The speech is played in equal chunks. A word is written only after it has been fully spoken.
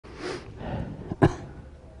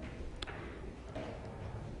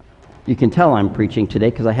You can tell I'm preaching today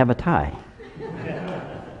because I have a tie.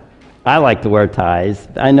 I like to wear ties.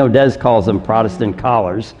 I know Des calls them Protestant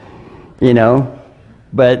collars, you know,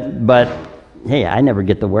 but hey, I never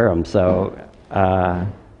get to wear them, so I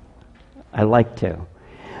like to.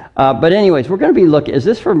 But anyways, we're going to be looking. Is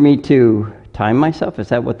this for me to time myself? Is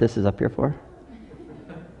that what this is up here for?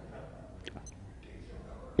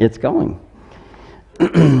 It's going.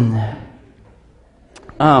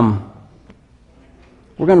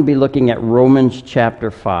 We're going to be looking at Romans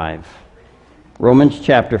chapter 5. Romans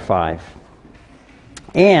chapter 5.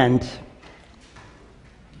 And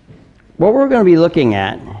what we're going to be looking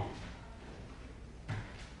at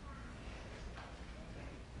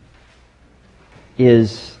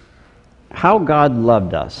is how God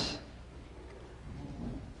loved us.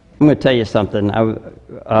 I'm going to tell you something.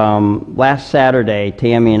 Last Saturday,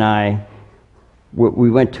 Tammy and I,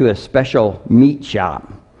 we went to a special meat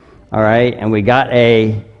shop. All right, and we got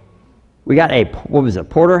a what was it,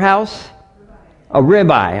 porterhouse? A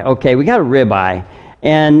ribeye. Okay, we got a ribeye,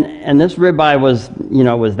 and this ribeye was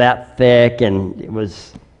that thick, and it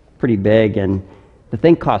was pretty big, and the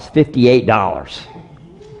thing cost $58.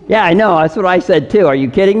 Yeah, I know. That's what I said too. Are you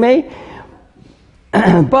kidding me?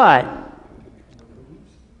 But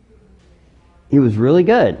it was really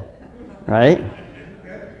good, right?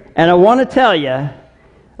 And I want to tell you,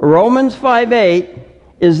 Romans 5:8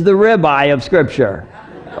 is the ribeye of Scripture,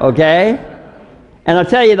 okay? And I'll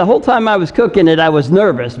tell you, the whole time I was cooking it, I was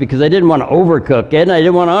nervous because I didn't want to overcook it and I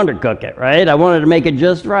didn't want to undercook it, right? I wanted to make it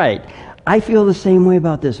just right. I feel the same way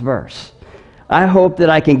about this verse. I hope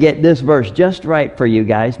that I can get this verse just right for you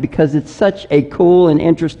guys because it's such a cool and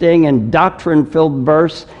interesting and doctrine-filled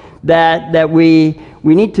verse that we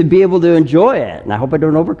need to be able to enjoy it. And I hope I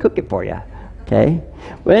don't overcook it for you, okay?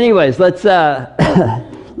 But anyways, let's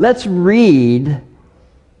read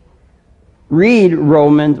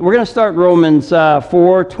Romans. We're going to start Romans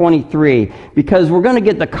 4:23 because we're going to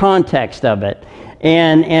get the context of it.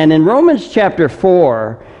 And in Romans chapter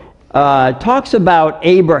 4, talks about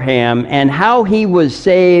Abraham and how he was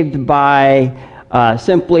saved by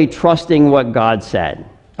simply trusting what God said.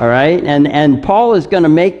 All right? And Paul is going to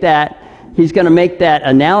make that, he's going to make that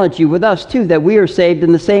analogy with us too, that we are saved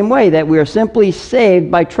in the same way, that we are simply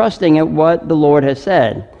saved by trusting at what the Lord has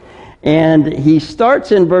said. And he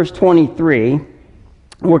starts in verse 23.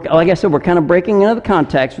 Like I said, we're kind of breaking into the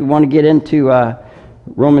context. We want to get into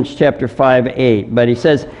Romans chapter 5:8. But he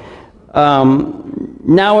says,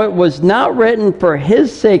 now it was not written for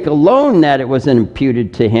his sake alone that it was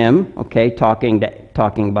imputed to him. Okay, talking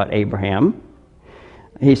about Abraham.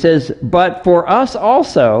 He says, but for us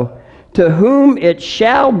also, to whom it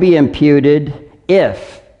shall be imputed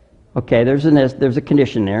if. Okay, there's a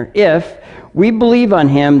condition there. If we believe on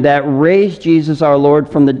him that raised Jesus our Lord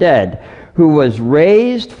from the dead, who was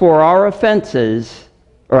raised for our offenses,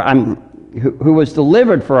 who was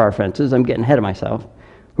delivered for our offenses, I'm getting ahead of myself,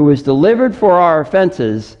 who was delivered for our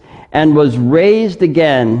offenses and was raised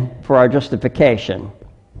again for our justification.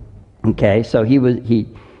 Okay, so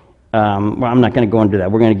I'm not going to go into that.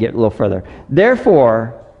 We're going to get a little further.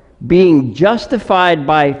 Therefore, being justified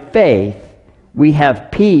by faith, we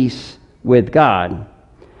have peace with God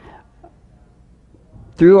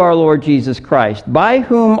through our Lord Jesus Christ, by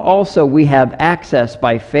whom also we have access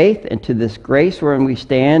by faith into this grace wherein we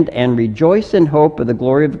stand and rejoice in hope of the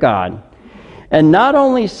glory of God. And not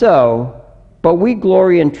only so, but we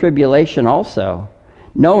glory in tribulation also,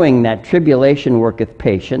 knowing that tribulation worketh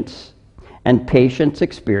patience, and patience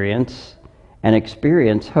experience, and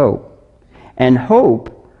experience hope. And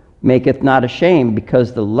hope maketh not ashamed,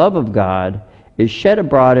 because the love of God is shed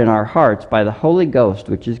abroad in our hearts by the Holy Ghost,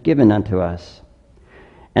 which is given unto us.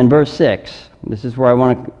 And verse 6, this is where I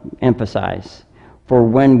want to emphasize. For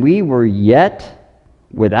when we were yet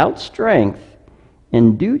without strength,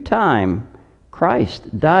 in due time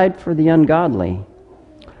Christ died for the ungodly.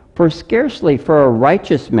 For scarcely for a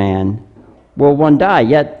righteous man will one die,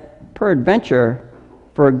 yet peradventure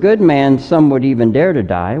for a good man some would even dare to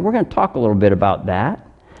die. We're going to talk a little bit about that.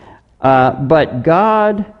 But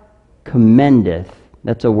God commendeth.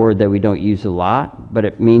 That's a word that we don't use a lot, but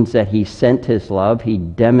it means that he sent his love. He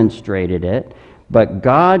demonstrated it. But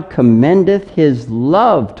God commendeth his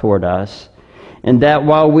love toward us, and that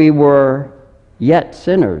while we were yet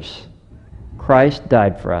sinners, Christ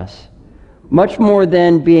died for us. Much more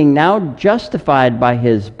than being now justified by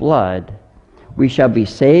his blood, we shall be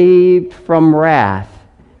saved from wrath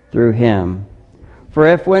through him. For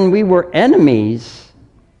if when we were enemies,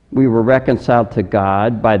 we were reconciled to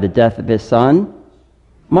God by the death of his Son,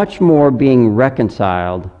 much more being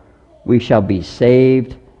reconciled, we shall be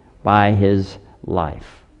saved by his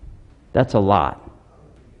life. That's a lot.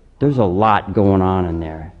 there's a lot going on in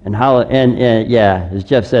there. And yeah, as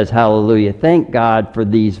Jeff says, hallelujah. Thank God for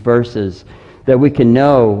these verses that we can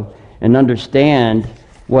know and understand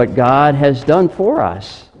what God has done for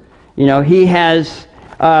us. You know, He has,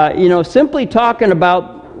 simply talking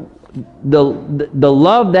about the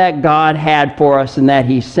love that God had for us and that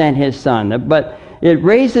He sent His Son. But it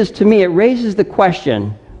raises the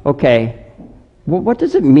question, okay, what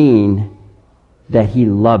does it mean that He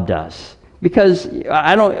loved us? Because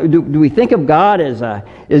do we think of God as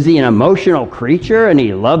is He an emotional creature and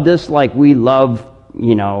He loved us like we love,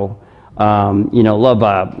 love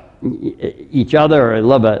each other or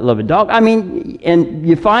love a dog? I mean, and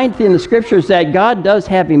you find in the scriptures that God does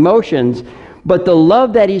have emotions, but the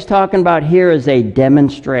love that He's talking about here is a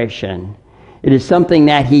demonstration. It is something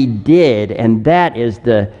that He did, and that is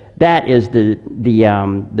the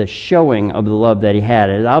showing of the love that He had.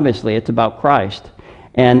 And obviously, it's about Christ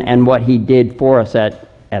and what He did for us at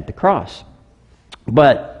the cross.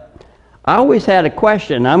 But I always had a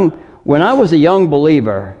question. When I was a young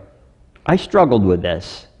believer, I struggled with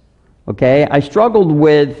this. Okay, I struggled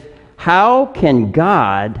with how can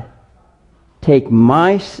God take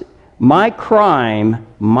my crime,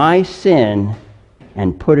 my sin,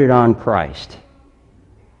 and put it on Christ,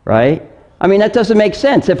 right? I mean, that doesn't make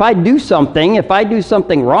sense. If I do something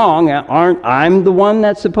wrong, aren't I the one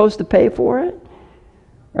that's supposed to pay for it,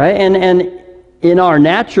 right? And in our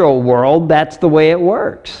natural world, that's the way it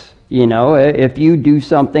works. You know, if you do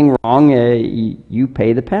something wrong, you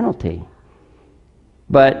pay the penalty.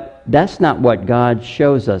 But that's not what God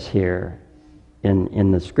shows us here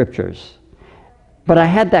in the scriptures. But I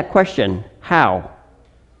had that question, how?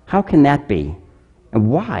 How can that be? And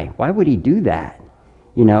why? Why would He do that?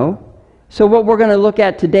 You know? So what we're going to look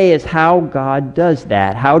at today is how God does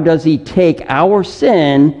that. How does He take our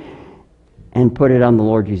sin and put it on the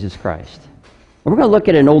Lord Jesus Christ? And we're going to look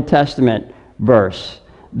at an Old Testament verse,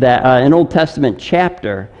 an Old Testament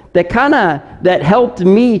chapter that helped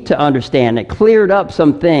me to understand. It cleared up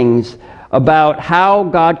some things about how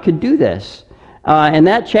God could do this. And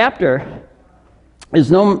that chapter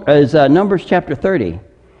is Numbers chapter 30.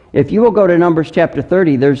 If you will go to Numbers chapter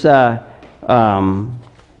 30, there's an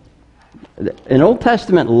Old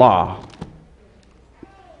Testament law.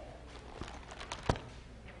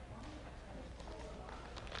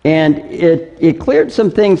 And it cleared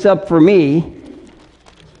some things up for me.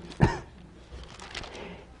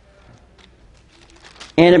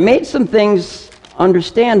 And it made some things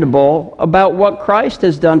understandable about what Christ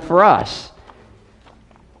has done for us.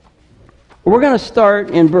 We're going to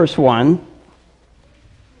start in verse 1.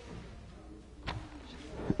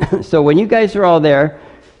 So when you guys are all there,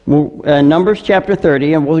 Numbers chapter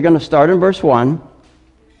 30, and we're going to start in verse 1.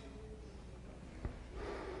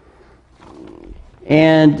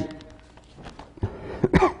 And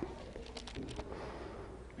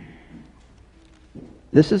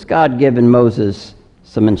this is God giving Moses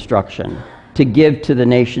some instruction to give to the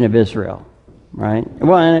nation of Israel, right?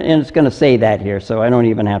 Well, and it's going to say that here, so I don't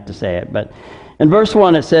even have to say it. But in verse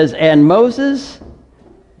 1 it says, "And Moses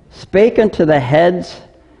spake unto the heads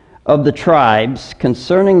of the tribes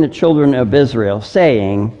concerning the children of Israel,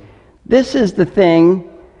 saying, This is the thing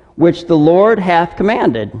which the Lord hath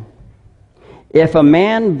commanded. If a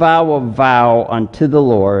man vow a vow unto the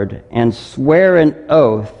Lord, and swear an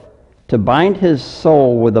oath to bind his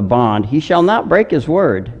soul with a bond, he shall not break his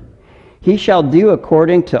word. He shall do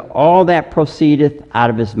according to all that proceedeth out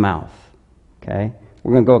of his mouth." Okay?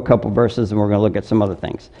 We're going to go a couple verses and we're going to look at some other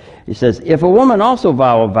things. He says, "If a woman also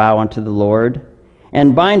vow a vow unto the Lord,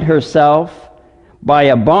 and bind herself by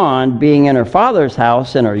a bond, being in her father's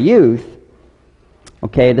house in her youth,"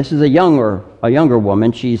 okay, this is a younger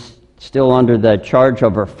woman. She's still under the charge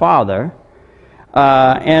of her father.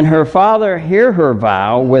 "And her father hear her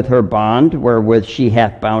vow with her bond, wherewith she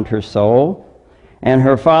hath bound her soul, and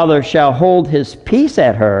her father shall hold his peace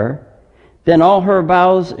at her, then all her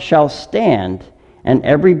vows shall stand, and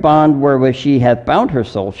every bond wherewith she hath bound her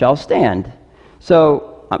soul shall stand." So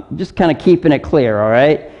I'm just kind of keeping it clear, all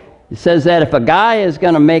right? It says that if a guy is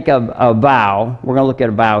going to make a vow, we're going to look at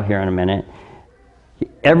a vow here in a minute,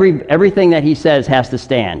 everything that he says has to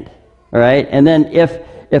stand, all right? And then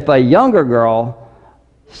if a younger girl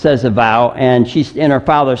says a vow and she's in her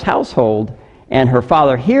father's household and her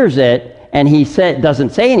father hears it and he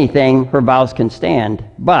doesn't say anything, her vows can stand.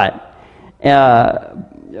 But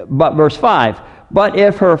verse 5, "But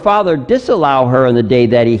if her father disallow her in the day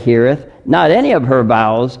that he heareth, not any of her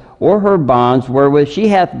vows or her bonds wherewith she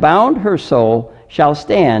hath bound her soul shall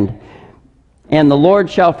stand, and the Lord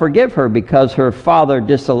shall forgive her because her father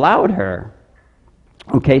disallowed her."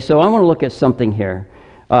 Okay, so I want to look at something here.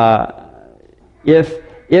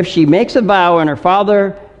 if she makes a vow and her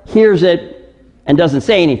father hears it and doesn't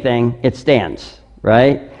say anything, it stands,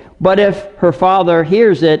 right? But if her father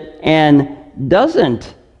hears it and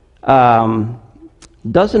doesn't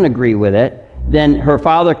agree with it, then her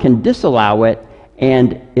father can disallow it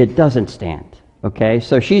and it doesn't stand. Okay,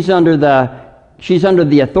 so she's under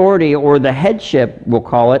the authority or the headship, we'll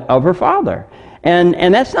call it, of her father.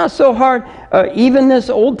 And that's not so hard. Even this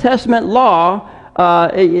Old Testament law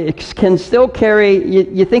it can still carry,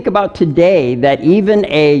 you think about today that even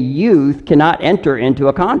a youth cannot enter into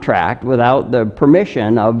a contract without the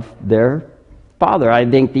permission of their father. I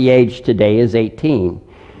think the age today is 18.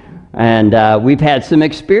 And we've had some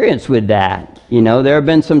experience with that. You know, there have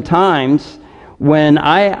been some times when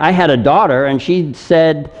I had a daughter and she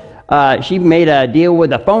said, she made a deal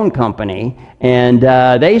with a phone company and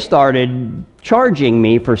they started charging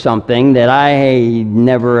me for something that I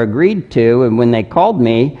never agreed to. And when they called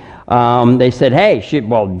me, they said, hey,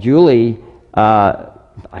 Julie,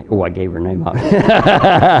 I gave her name up.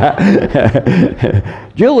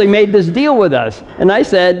 Julie made this deal with us. And I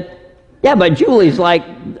said, yeah, but Julie's like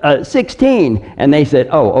 16. And they said,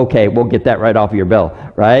 oh, okay, we'll get that right off your bill,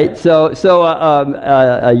 right? So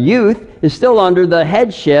a youth is still under the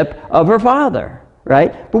headship of her father,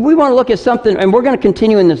 right? But we want to look at something, and we're going to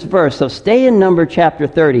continue in this verse, so stay in Numbers chapter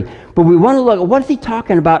 30. But we want to look at, what is he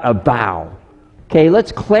talking about, a vow? Okay,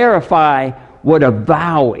 let's clarify what a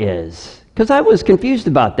vow is, because I was confused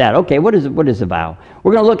about that. Okay, what is a vow?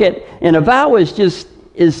 We're going to look at, and a vow is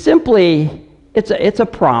simply, it's a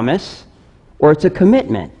promise, or it's a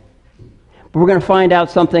commitment. But we're going to find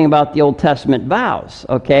out something about the Old Testament vows,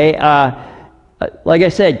 okay? Like I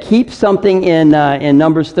said, keep something in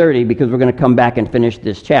Numbers 30 because we're going to come back and finish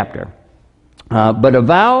this chapter. But a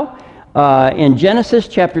vow in Genesis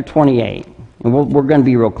chapter 28, and we're going to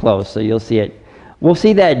be real close, so you'll see it. We'll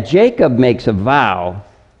see that Jacob makes a vow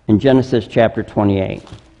in Genesis chapter 28.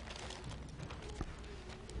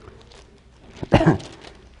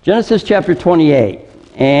 Genesis chapter 28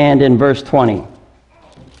 and in verse 20.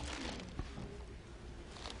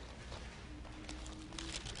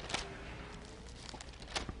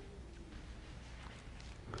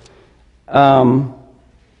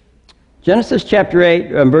 Genesis chapter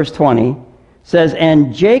 8, verse 20 says,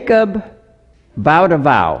 and Jacob vowed a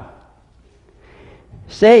vow,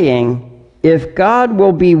 saying, if God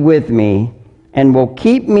will be with me and will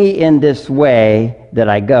keep me in this way that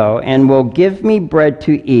I go, and will give me bread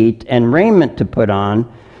to eat and raiment to put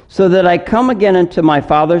on, so that I come again into my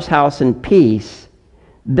father's house in peace,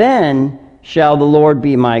 then shall the Lord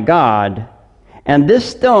be my God, and this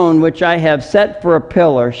stone which I have set for a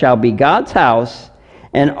pillar shall be God's house,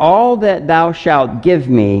 and all that thou shalt give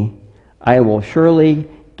me, I will surely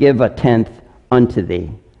give a tenth unto thee.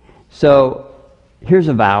 So here's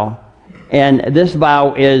a vow, and this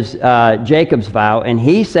vow is Jacob's vow, and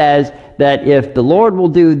he says that if the Lord will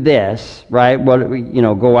do this, right?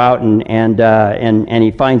 Go out and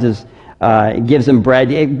he finds his, gives him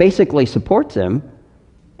bread. It basically supports him.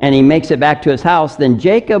 And he makes it back to his house, then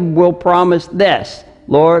Jacob will promise this,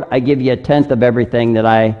 Lord, I give you a tenth of everything that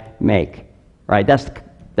I make. Right?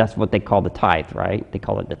 That's what they call the tithe, right? They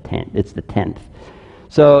call it the tenth. It's the tenth.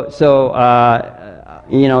 So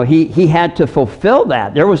he had to fulfill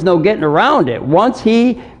that. There was no getting around it. Once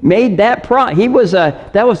he made that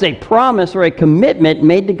that was a promise or a commitment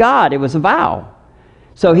made to God. It was a vow.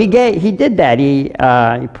 So he did that. He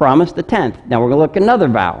promised the tenth. Now we're going to look at another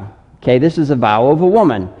vow. Okay, this is a vow of a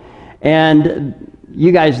woman. And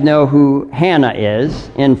you guys know who Hannah is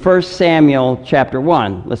in 1 Samuel chapter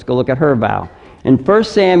 1. Let's go look at her vow. In 1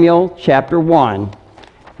 Samuel chapter 1,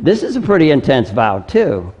 this is a pretty intense vow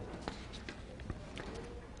too.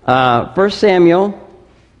 1 Samuel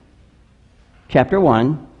chapter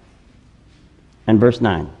 1 and verse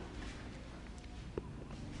 9.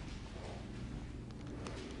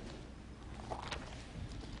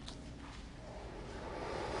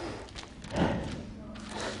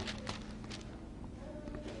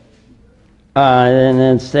 And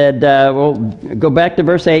then said, we'll go back to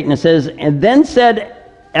verse 8, and it says, and then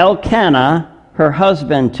said Elkanah, her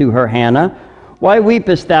husband, to her Hannah, why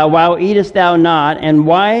weepest thou, why eatest thou not, and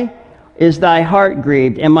why is thy heart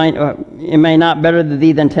grieved? Am I not better to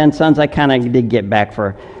thee than 10 sons? I kind of did get back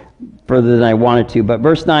further than I wanted to, but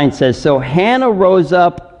verse 9 says, so Hannah rose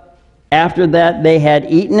up after that they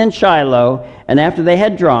had eaten in Shiloh, and after they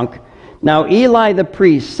had drunk. Now Eli the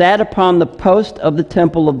priest sat upon the post of the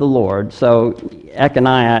temple of the Lord. So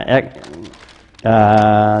Elkanah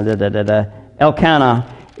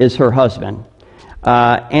is her husband.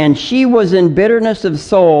 And she was in bitterness of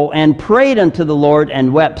soul and prayed unto the Lord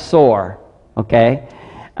and wept sore. Okay?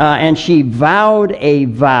 And she vowed a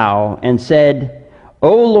vow and said,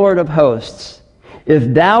 O Lord of hosts,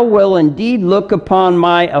 if thou wilt indeed look upon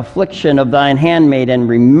my affliction of thine handmaid, and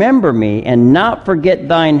remember me, and not forget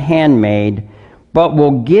thine handmaid, but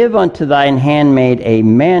will give unto thine handmaid a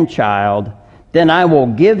man-child, then I will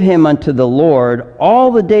give him unto the Lord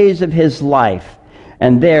all the days of his life,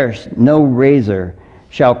 and there's no razor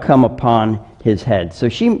shall come upon his head.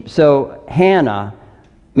 So Hannah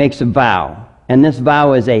makes a vow, and this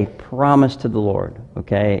vow is a promise to the Lord,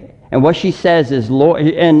 okay? And what she says is, Lord,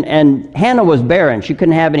 and Hannah was barren. She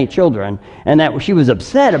couldn't have any children, and that she was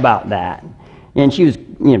upset about that. And she was,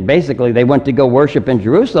 basically they went to go worship in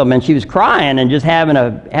Jerusalem, and she was crying and just having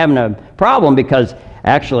a problem because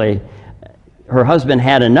actually her husband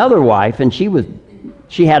had another wife, and she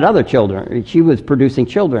had other children. She was producing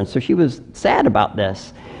children, so she was sad about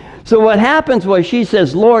this. So what happens was she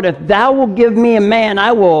says, Lord, if thou will give me a man,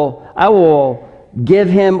 I will give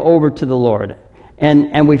him over to the Lord.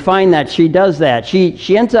 And we find that she does that.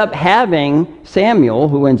 She ends up having Samuel,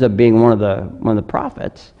 who ends up being one of the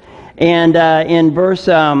prophets. And in verse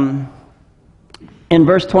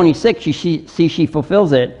 26, she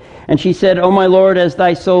fulfills it. And she said, O my Lord, as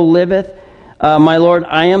thy soul liveth, my Lord,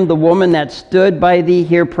 I am the woman that stood by thee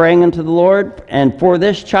here praying unto the Lord. And for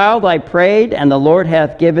this child I prayed, and the Lord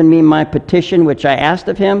hath given me my petition which I asked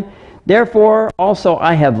of him. Therefore also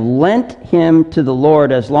I have lent him to the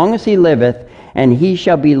Lord as long as he liveth, and he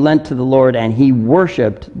shall be lent to the Lord. And he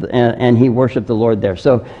worshipped the Lord there.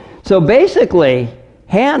 So basically,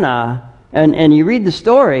 Hannah, and you read the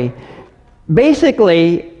story,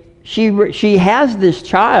 basically she has this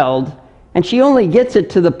child, and she only gets it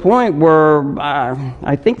to the point where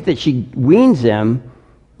I think that she weans him,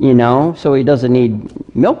 so he doesn't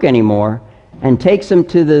need milk anymore, and takes him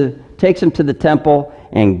to the temple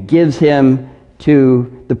and gives him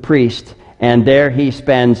to the priest, and there he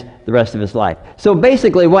spends the rest of his life. So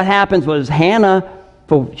basically what happens was Hannah,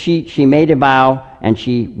 she made a vow, and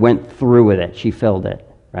she went through with it. She filled it,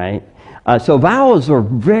 right? So vows were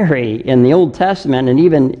in the Old Testament, and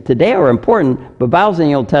even today are important, but vows in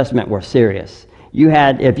the Old Testament were serious.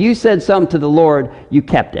 If you said something to the Lord, you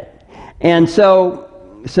kept it. And so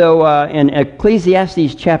in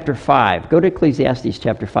Ecclesiastes chapter 5, go to Ecclesiastes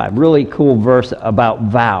chapter 5, really cool verse about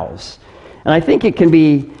vows. And I think it can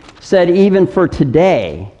be said even for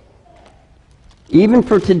today. Even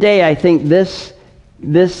for today, I think this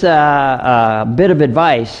bit of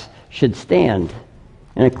advice should stand.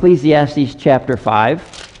 In Ecclesiastes chapter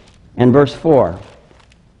 5 and verse 4.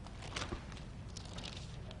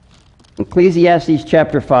 Ecclesiastes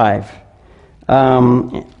chapter 5.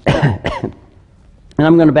 And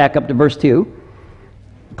I'm going to back up to verse 2.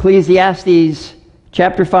 Ecclesiastes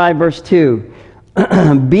chapter 5, verse 2.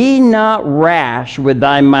 Be not rash with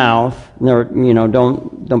thy mouth,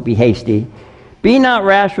 don't be hasty. Be not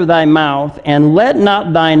rash with thy mouth, and let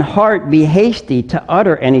not thine heart be hasty to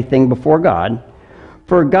utter anything before God.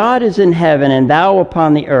 For God is in heaven, and thou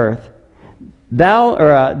upon the earth.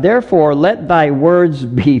 Therefore let thy words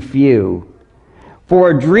be few. For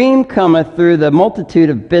a dream cometh through the multitude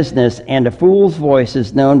of business, and a fool's voice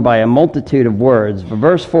is known by a multitude of words.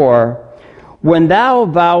 Verse 4, when thou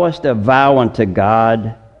vowest a vow unto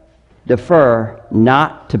God, defer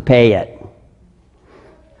not to pay it.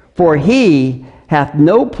 For he hath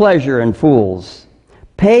no pleasure in fools.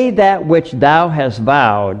 Pay that which thou hast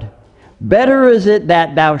vowed. Better is it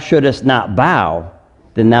that thou shouldest not vow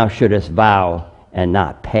than thou shouldest vow and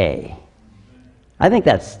not pay. I think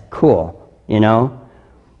that's cool,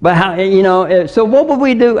 But how, so what would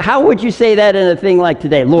we do? How would you say that in a thing like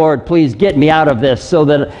today? Lord, please get me out of this so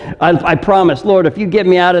that I promise, Lord, if you get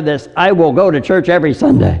me out of this, I will go to church every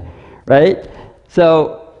Sunday, right?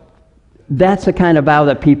 So that's the kind of vow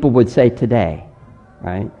that people would say today,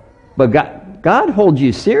 right? But God holds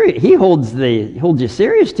you serious. He holds you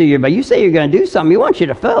serious to you. But you say you're going to do something, He wants you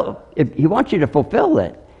to fulfill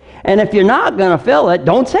it. And if you're not going to fill it,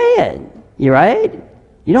 don't say it. You right?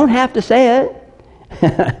 You don't have to say it.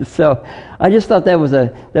 So I just thought that was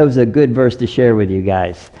a good verse to share with you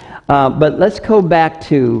guys. But let's go back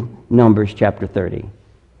to Numbers chapter 30.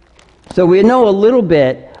 So we know a little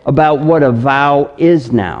bit about what a vow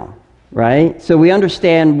is now. Right? So we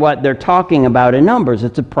understand what they're talking about in Numbers.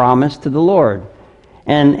 It's a promise to the Lord.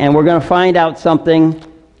 And we're going to find out something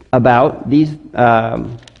about these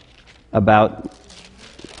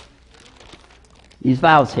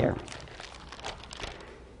vows here.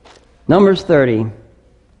 Numbers 30.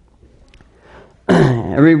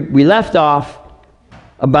 We left off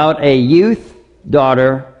about a youth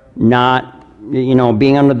daughter not,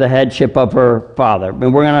 being under the headship of her father.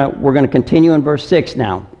 And we're going to continue in verse 6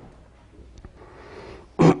 now.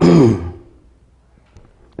 In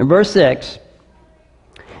verse 6,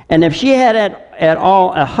 and if she had at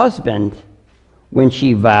all a husband when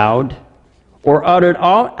she vowed, or uttered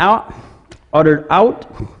aught out of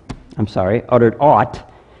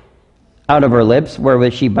her lips,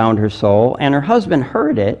 wherewith she bound her soul, and her husband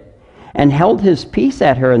heard it, and held his peace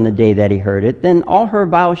at her in the day that he heard it, then all her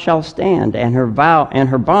vows shall stand, and her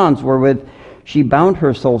bonds wherewith she bound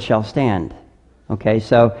her soul shall stand. Okay,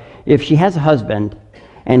 so if she has a husband,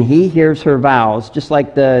 and he hears her vows, just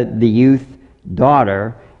like the youth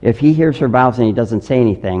daughter, if he hears her vows and he doesn't say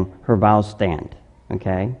anything, her vows stand.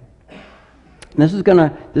 Okay? And this is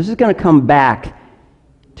gonna come back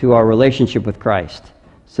to our relationship with Christ.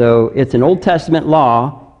 So it's an Old Testament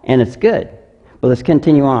law, and it's good. But let's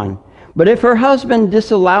continue on. But if her husband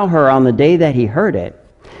disallow her on the day that he heard it,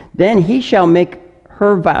 then he shall make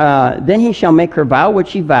her vow which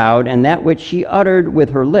she vowed, and that which she uttered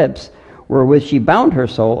with her lips, wherewith she bound her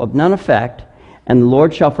soul, of none effect, and the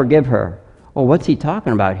Lord shall forgive her. Well, what's he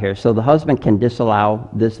talking about here? So the husband can disallow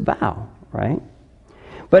this vow, right?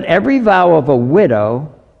 But every vow of a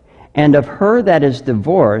widow and of her that is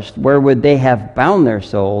divorced, wherewith they have bound their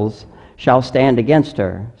souls, shall stand against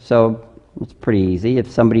her. So it's pretty easy. If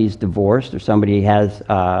somebody's divorced or somebody is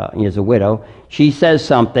a widow, she says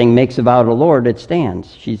something, makes a vow to the Lord, it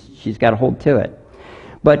stands. She's got to hold to it.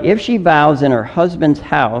 But if she vows in her husband's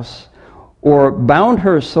house, or bound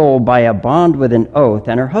her soul by a bond with an oath,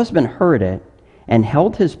 and her husband heard it, and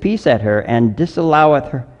held his peace at her, and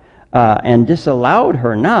disallowed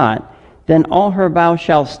her not, then all her vows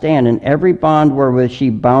shall stand, and every bond wherewith she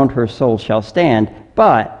bound her soul shall stand.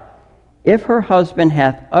 But if her husband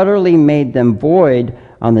hath utterly made them void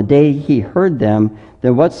on the day he heard them,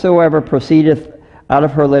 then whatsoever proceedeth out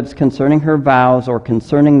of her lips concerning her vows, or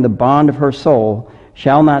concerning the bond of her soul,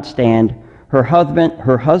 shall not stand. Her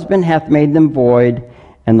husband hath made them void,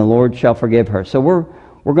 and the Lord shall forgive her. So we're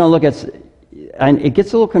going to look at, and it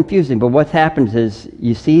gets a little confusing, but what happens is,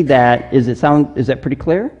 you see that, is that pretty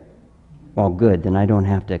clear? Well, good, then I don't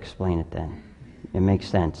have to explain it then. It makes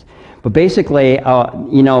sense. But basically,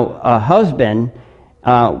 a husband,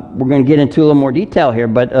 we're going to get into a little more detail here,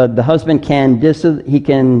 but the husband can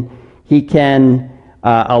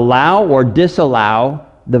allow or disallow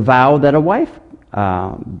the vow that a wife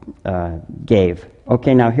gave.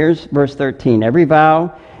 Okay, now here's verse 13. Every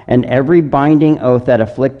vow and every binding oath that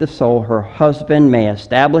afflict the soul, her husband may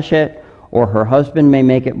establish it, or her husband may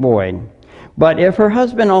make it void. But if her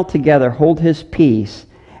husband altogether hold his peace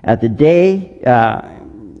at the day,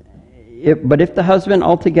 if the husband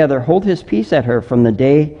altogether hold his peace at her from the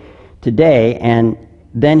day to day, and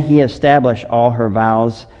then he establish all her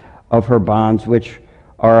vows of her bonds which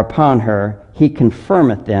are upon her, he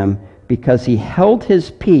confirmeth them, because he held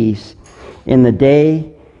his peace in the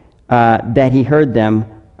day that he heard them.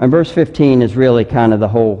 And verse 15 is really kind of the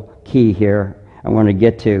whole key here I want to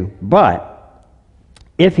get to. But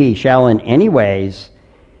if he shall in any ways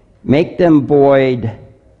make them void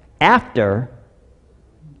after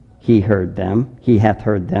he hath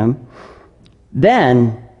heard them,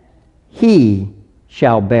 then he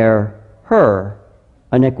shall bear her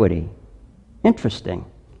iniquity. Interesting.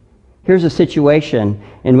 Here's a situation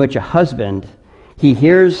in which a husband, he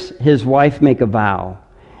hears his wife make a vow,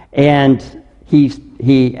 and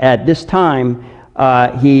he at this time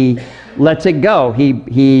he lets it go.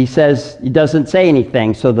 He says, he doesn't say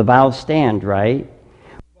anything, so the vows stand, right?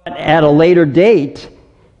 But at a later date,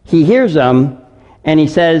 he hears them, and he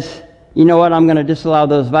says, you know what, I'm going to disallow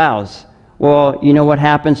those vows. Well, you know what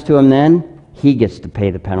happens to him then? He gets to pay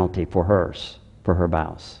the penalty for her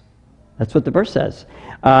vows. That's what the verse says.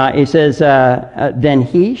 It says, then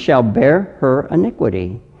he shall bear her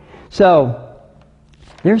iniquity. So,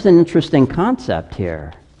 there's an interesting concept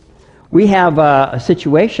here. We have a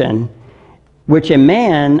situation which a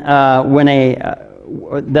man,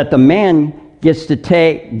 that the man gets to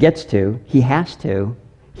take the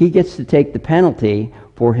penalty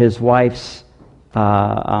for his wife's,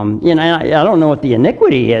 I don't know what the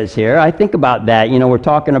iniquity is here. I think about that. We're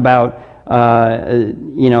talking about,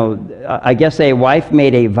 I guess a wife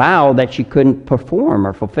made a vow that she couldn't perform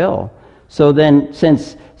or fulfill. So then,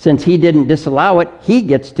 since he didn't disallow it, he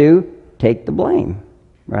gets to take the blame,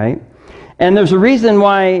 right? And there's a reason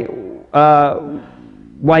why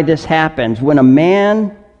this happens. When a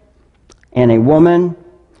man and a woman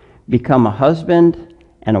become a husband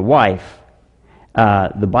and a wife,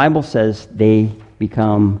 the Bible says they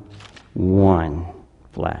become one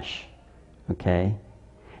flesh. Okay?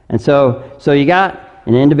 And so you got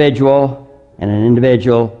an individual, a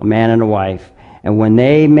man and a wife. And when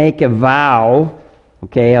they make a vow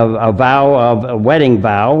Okay, a vow of a wedding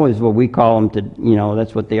vow is what we call them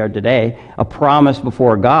that's what they are today. A promise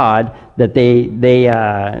before God that they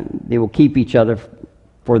will keep each other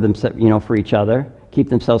for themselves, for each other, keep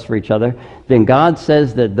themselves for each other. Then God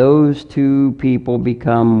says that those two people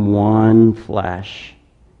become one flesh.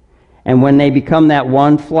 And when they become that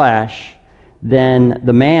one flesh, then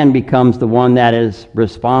the man becomes the one that is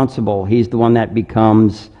responsible. He's the one that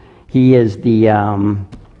he is the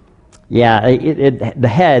the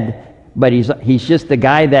head, but he's just the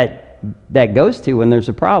guy that goes to when there's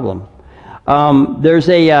a problem. There's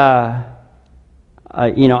I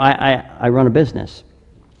run a business,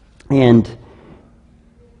 and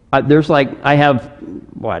I have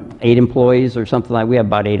 8 employees or something like. We have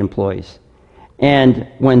about 8 employees, and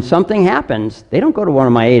when something happens, they don't go to one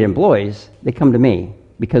of my 8 employees. They come to me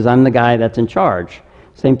because I'm the guy that's in charge.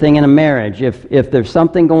 Same thing in a marriage. If there's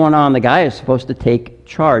something going on, the guy is supposed to take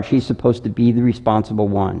charge. He's supposed to be the responsible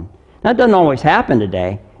one. That doesn't always happen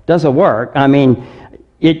today. It doesn't work. I mean,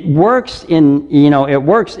 it works it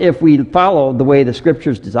works if we follow the way the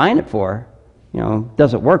Scriptures design it for. It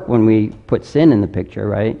doesn't work when we put sin in the picture,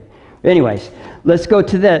 right? Anyways, let's go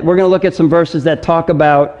to that. We're going to look at some verses that talk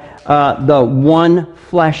about the one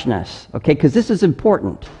fleshness, okay? Because this is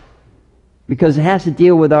important. Because it has to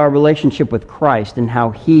deal with our relationship with Christ and how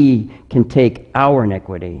He can take our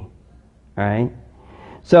iniquity. All right?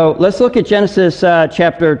 So let's look at Genesis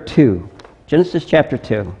chapter 2. Genesis chapter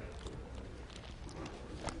 2.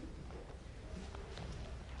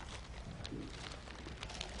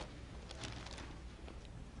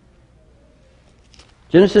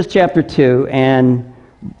 Genesis chapter 2 and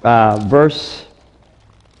verse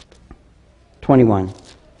 21.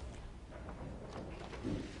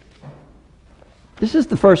 This is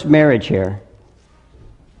the first marriage here.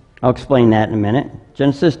 I'll explain that in a minute.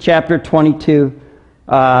 Genesis chapter 22,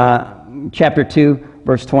 chapter 2,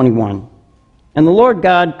 verse 21. And the Lord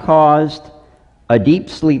God caused a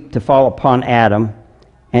deep sleep to fall upon Adam,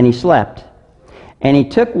 and he slept. And he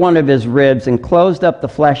took one of his ribs and closed up the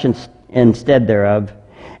flesh instead thereof.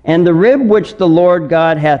 And the rib which the Lord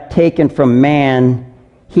God hath taken from man,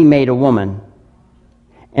 he made a woman.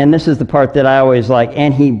 And this is the part that I always like.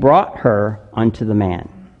 And he brought her unto the man.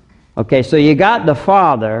 Okay, so you got the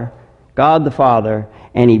Father, God the Father,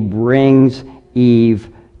 and he brings Eve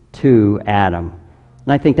to Adam.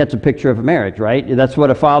 And I think that's a picture of a marriage, right? That's what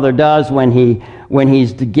a father does when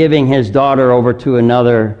he's giving his daughter over to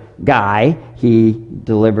another guy. He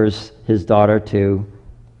delivers his daughter to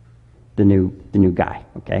the new guy,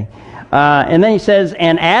 okay? And then he says,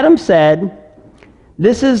 and Adam said,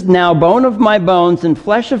 this is now bone of my bones and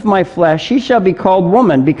flesh of my flesh. She shall be called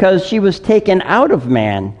woman, because she was taken out of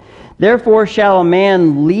man. Therefore shall a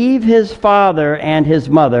man leave his father and his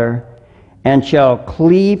mother, and shall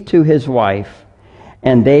cleave to his wife,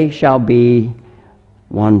 and they shall be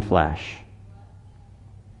one flesh.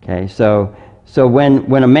 Okay, so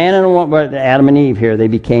when a man and a woman, Adam and Eve here, they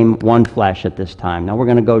became one flesh at this time. Now we're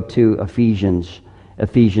going to go to Ephesians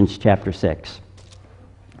chapter 6.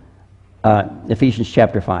 Ephesians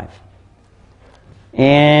chapter 5.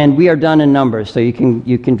 And we are done in Numbers, so you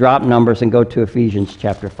can drop Numbers and go to Ephesians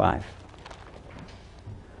chapter 5.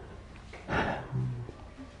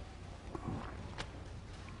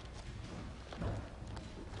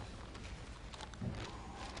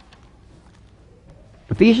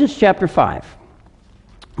 Ephesians chapter 5,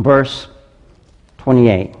 verse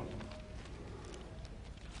 28.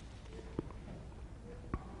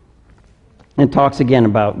 And talks again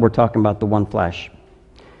about, we're talking about the one flesh.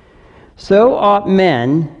 So ought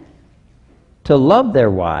men to love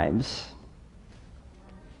their wives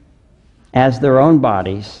as their own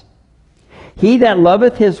bodies. He that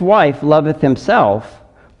loveth his wife loveth himself,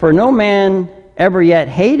 for no man ever yet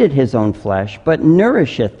hated his own flesh, but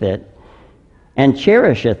nourisheth it and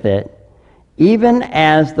cherisheth it, even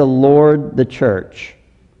as the Lord the church.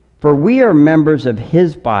 For we are members of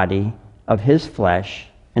his body, of his flesh,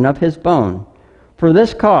 and of his bone. For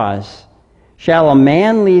this cause shall a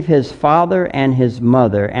man leave his father and his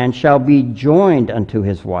mother, and shall be joined unto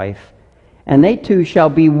his wife, and they two shall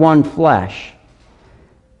be one flesh.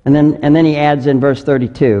 And then he adds in verse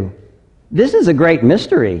 32, this is a great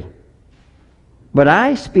mystery, but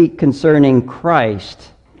I speak concerning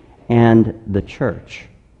Christ and the church.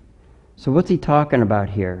 So what's he talking about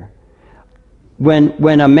here?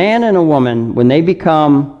 When a man and a woman, when they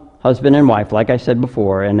become husband and wife, like I said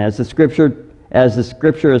before, and as the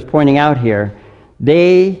scripture is pointing out here,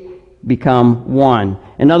 they become one.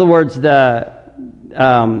 In other words, it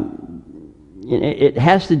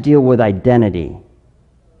has to deal with identity.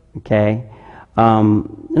 Okay?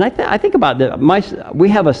 And I think about that. We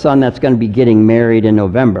have a son that's going to be getting married in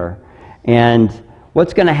November. And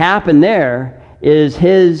what's going to happen there is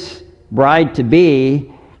his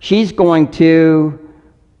bride-to-be, she's going to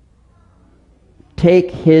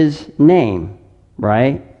take his name,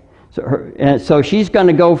 right? So she's going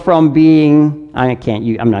to go from being, I'm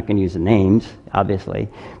not going to use the names, obviously,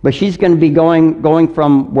 but she's going to be going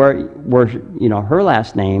from where her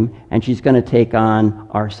last name, and she's going to take on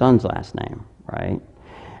our son's last name, right?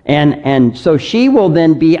 And so she will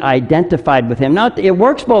then be identified with him. Now, it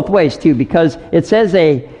works both ways, too, because it says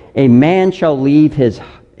a man shall leave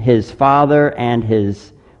his father and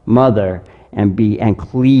his mother and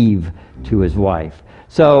cleave to his wife.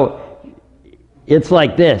 So it's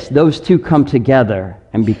like this. Those two come together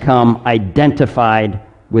and become identified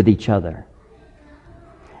with each other.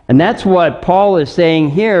 And that's what Paul is saying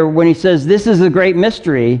here when he says, this is a great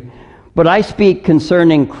mystery, but I speak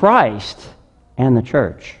concerning Christ and the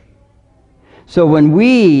church. So when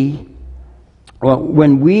we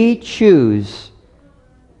choose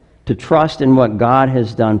to trust in what God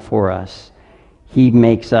has done for us, he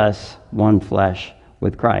makes us one flesh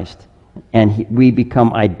with Christ. And we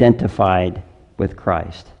become identified with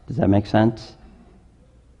Christ. Does that make sense?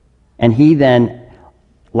 And he then,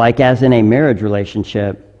 like as in a marriage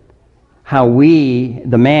relationship, how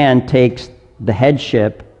the man takes the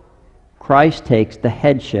headship, Christ takes the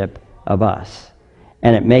headship of us.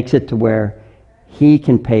 And it makes it to where he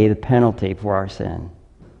can pay the penalty for our sin.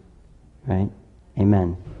 Right?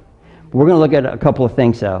 Amen. We're going to look at a couple of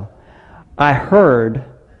things, though. I heard,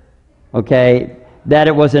 that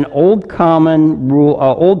it was an old common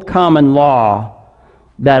law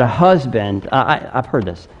that a husband, I've heard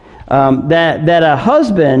this, that a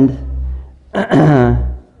husband, let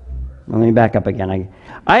me back up again.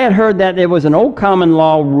 I had heard that it was an old common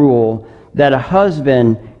law rule that a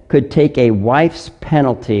husband could take a wife's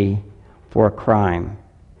penalty for a crime.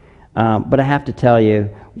 But I have to tell you,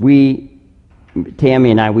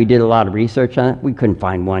 Tammy and I, we did a lot of research on it. We couldn't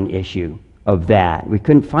find one issue of that. We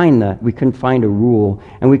couldn't find a rule,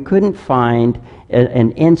 and we couldn't find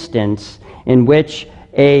an instance in which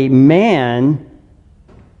a man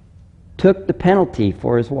took the penalty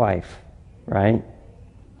for his wife, right?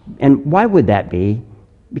 And why would that be?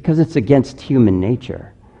 Because it's against human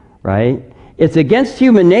nature, right? It's against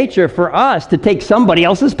human nature for us to take somebody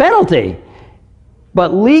else's penalty.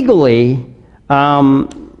 But legally, that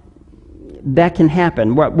can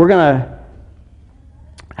happen. We're going to,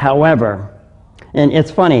 however, and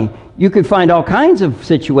it's funny, you could find all kinds of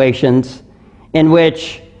situations in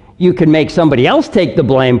which you could make somebody else take the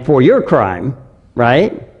blame for your crime,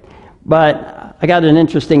 right? But I got an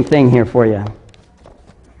interesting thing here for you.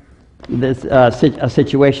 This a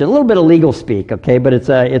situation, a little bit of legal speak, okay, but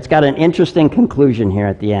it's got an interesting conclusion here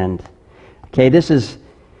at the end. Okay, this is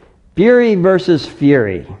Fury versus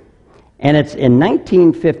Fury, and it's in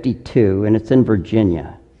 1952, and it's in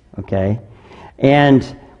Virginia, okay? And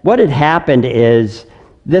what had happened is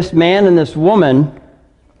this man and this woman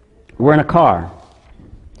were in a car,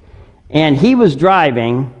 and he was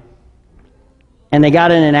driving, and they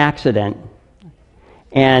got in an accident,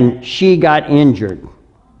 and she got injured.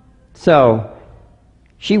 So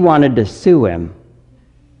she wanted to sue him,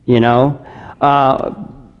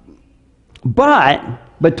 but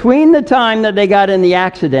between the time that they got in the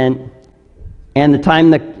accident and the time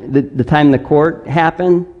the court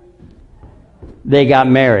happened, they got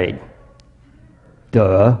married.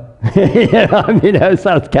 Duh. That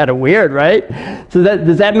sounds kind of weird, right? So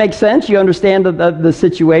does that make sense? You understand the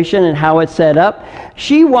situation and how it's set up?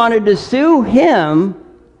 She wanted to sue him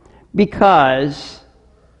because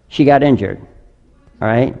she got injured. All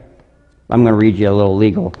right? I'm going to read you a little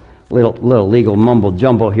legal mumble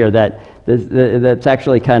jumble here that's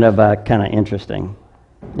actually kind of interesting.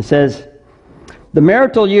 It says, the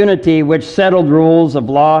marital unity which settled rules of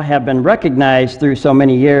law have been recognized through so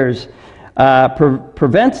many years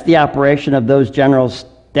prevents the operation of those general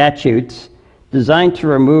statutes designed to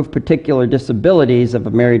remove particular disabilities of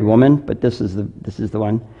a married woman, but this is the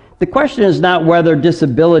one. The question is not whether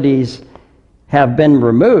disabilities have been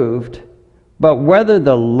removed, but whether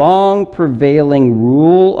the long prevailing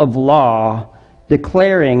rule of law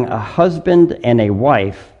declaring a husband and a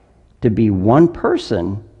wife to be one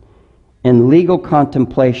person in legal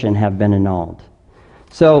contemplation have been annulled.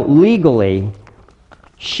 So legally,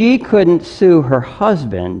 she couldn't sue her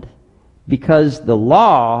husband because the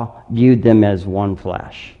law viewed them as one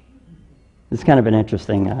flesh. It's kind of an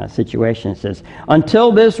interesting situation. It says,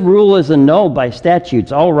 until this rule is annulled by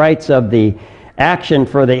statutes, all rights of the action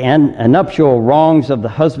for the nuptial wrongs of the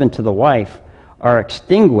husband to the wife are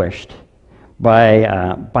extinguished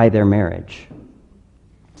by their marriage.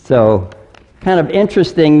 So, kind of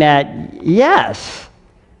interesting that, yes,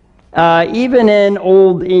 even in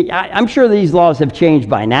I'm sure these laws have changed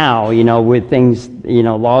by now, with things,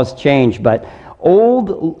 laws change, but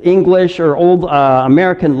Old English or Old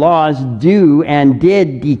American laws do and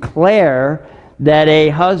did declare that a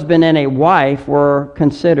husband and a wife were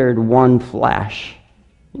considered one flesh,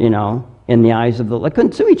 in the eyes of the Lord. They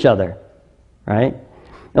couldn't sue each other, right?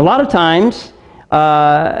 A lot of times,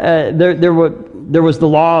 there was the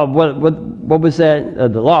law of what was that?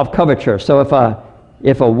 The law of coverture. So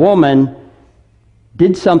if a woman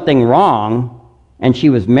did something wrong and she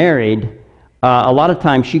was married, a lot of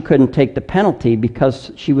times she couldn't take the penalty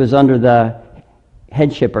because she was under the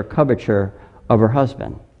headship or coverture of her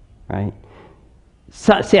husband, right?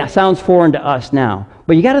 Sounds foreign to us now,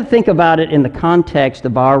 but you got to think about it in the context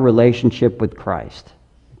of our relationship with Christ,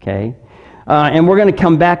 okay? And we're going to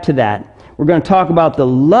come back to that. We're going to talk about the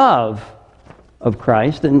love of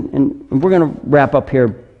Christ, and we're going to wrap up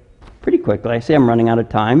here pretty quickly. I say I'm running out of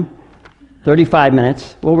time. 35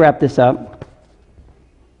 minutes. We'll wrap this up.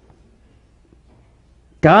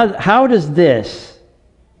 God, how does this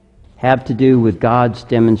have to do with God's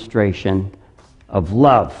demonstration of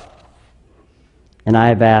love? And I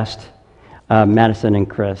have asked Madison and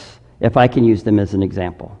Chris if I can use them as an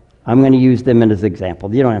example. I'm going to use them as an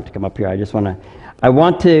example. You don't have to come up here. I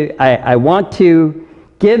want to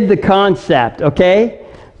give the concept, okay?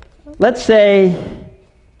 Let's say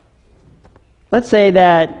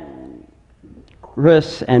that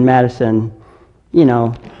Chris and Madison,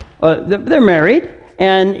 they're married,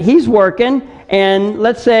 and he's working, and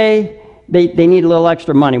let's say they need a little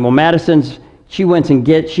extra money. Well, she goes and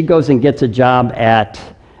gets a job at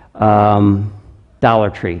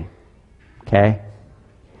Dollar Tree, okay?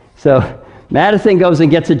 So Madison goes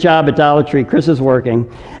and gets a job at Dollar Tree. Chris is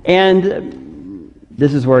working, and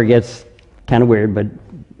this is where it gets kind of weird, but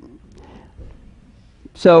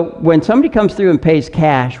so when somebody comes through and pays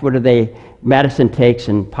cash, Madison takes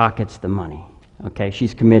and pockets the money. Okay,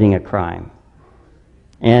 she's committing a crime.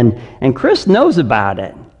 And Chris knows about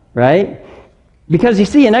it, right? Because he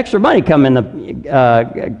sees an extra money coming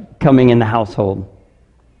in the household.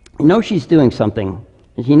 He knows she's doing something.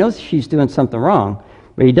 He knows she's doing something wrong,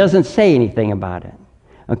 but he doesn't say anything about it.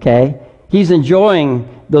 Okay? He's enjoying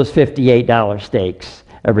those $58 steaks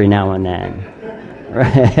every now and then.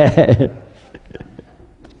 Right?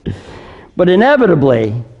 But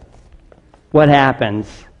inevitably, what happens?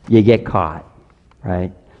 You get caught,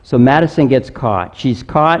 right? So Madison gets caught. She's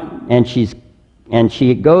caught, and she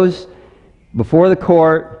goes before the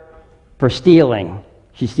court for stealing.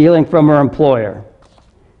 She's stealing from her employer.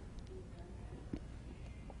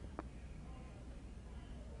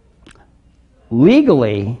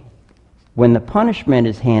 Legally, when the punishment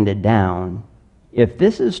is handed down, if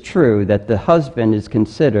this is true that the husband is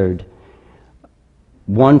considered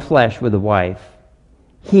one flesh with a wife,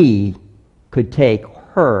 he could take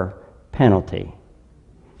her penalty.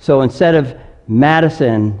 So instead of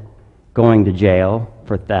Madison going to jail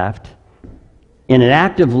for theft, in an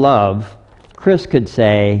act of love, Chris could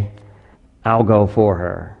say, I'll go for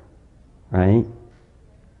her, right?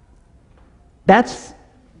 That's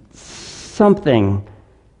something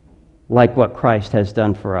like what Christ has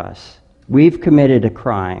done for us. We've committed a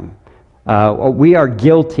crime. We are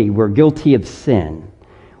guilty. We're guilty of sin.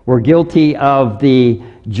 We're guilty of the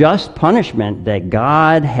just punishment that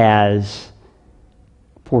God has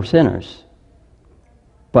for sinners.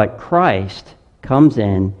 But Christ comes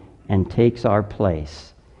in and takes our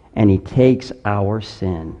place, and he takes our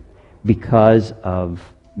sin because of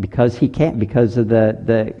the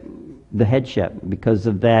headship, because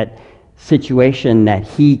of that situation that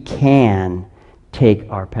he can take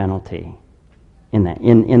our penalty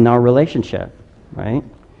in our relationship, right?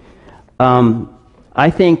 I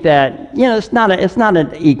think that it's not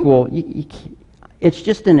an equal. It's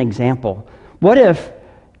just an example. What if,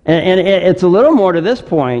 and it's a little more to this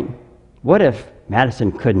point. What if Madison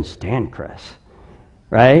couldn't stand Chris,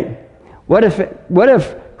 right? What if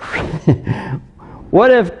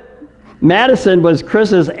what if Madison was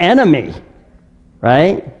Chris's enemy,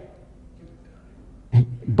 right?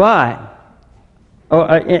 But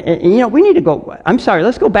we need to go. I'm sorry.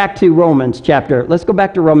 Let's go back to Romans chapter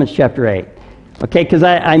 8. Okay, because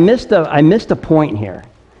I missed a point here.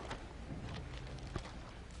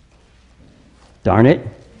 Darn it.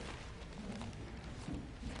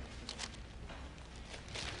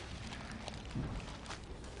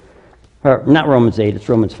 Or, not Romans 8, it's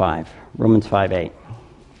Romans 5. Romans 5:8.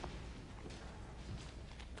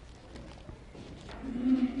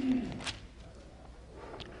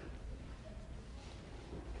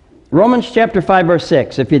 Romans chapter 5, verse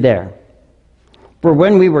 6, if you're there. For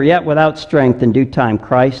when we were yet without strength, in due time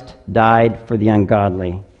Christ died for the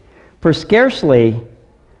ungodly. For scarcely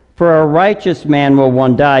for a righteous man will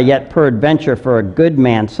one die, yet peradventure for a good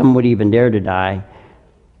man some would even dare to die.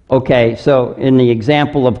 Okay, so in the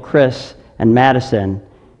example of Chris and Madison,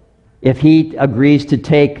 if he agrees to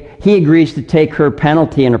take her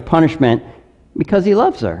penalty and her punishment because he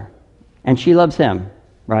loves her and she loves him,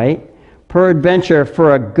 right? Peradventure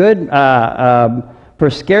for a good, for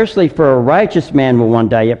scarcely for a righteous man will one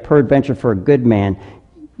die, yet peradventure for a good man.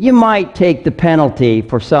 You might take the penalty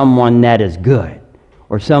for someone that is good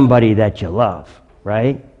or somebody that you love,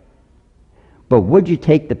 right? But would you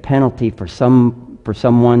take the penalty for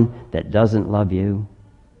someone that doesn't love you?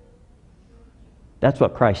 That's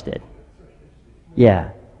what Christ did. Yeah.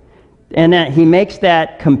 And he makes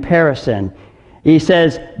that comparison. He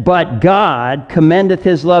says, but God commendeth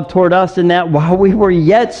his love toward us in that while we were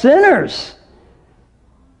yet sinners,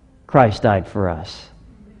 Christ died for us.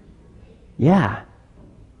 Yeah.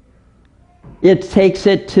 It takes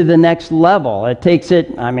it to the next level. It takes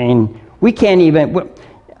it, we can't even,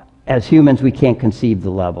 as humans, we can't conceive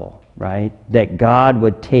the level, right? That God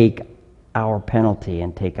would take our penalty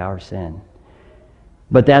and take our sin.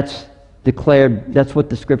 But that's declared, that's what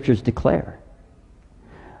the scriptures declare.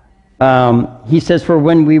 He says, for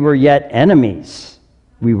when we were yet enemies,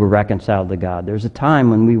 we were reconciled to God. There's a time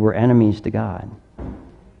when we were enemies to God.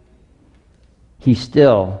 He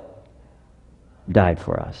still died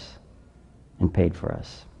for us and paid for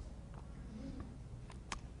us.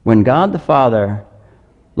 When God the Father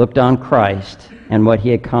looked on Christ and what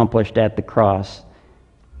he accomplished at the cross,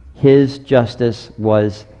 his justice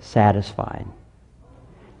was satisfied.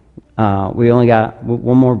 We only got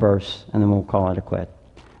one more verse, and then we'll call it a quit.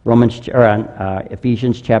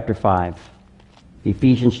 Ephesians chapter 5.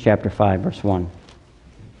 Ephesians chapter 5, verse 1.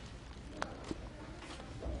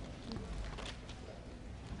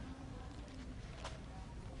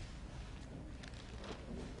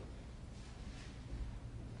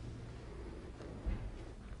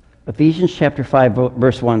 Ephesians chapter 5,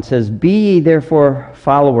 verse 1 says, be ye therefore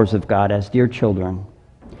followers of God as dear children,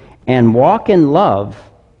 and walk in love,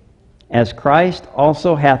 as Christ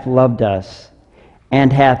also hath loved us,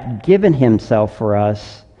 and hath given himself for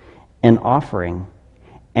us an offering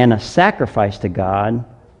and a sacrifice to God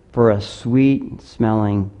for a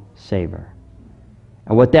sweet-smelling savor.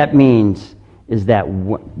 And what that means is that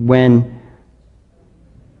when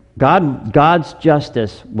God's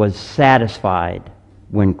justice was satisfied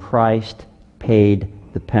when Christ paid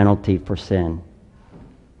the penalty for sin.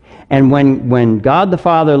 And when God the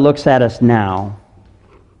Father looks at us now,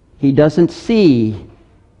 he doesn't see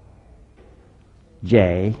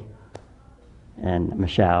Jay and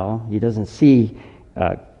Michelle. He doesn't see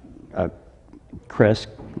Chris.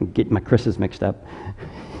 Get my Chris's mixed up.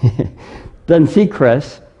 Doesn't see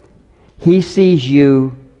Chris. He sees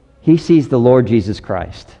you. He sees the Lord Jesus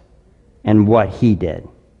Christ and what he did.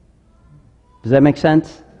 Does that make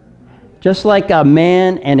sense? Just like a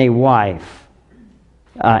man and a wife.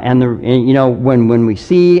 When we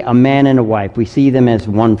see a man and a wife, we see them as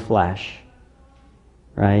one flesh.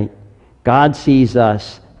 Right? God sees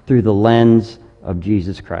us through the lens of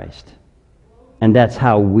Jesus Christ. And that's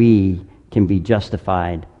how we can be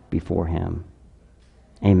justified before him.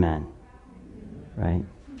 Amen. Right?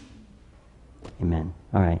 Amen.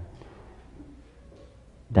 All right.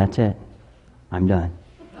 That's it. I'm done.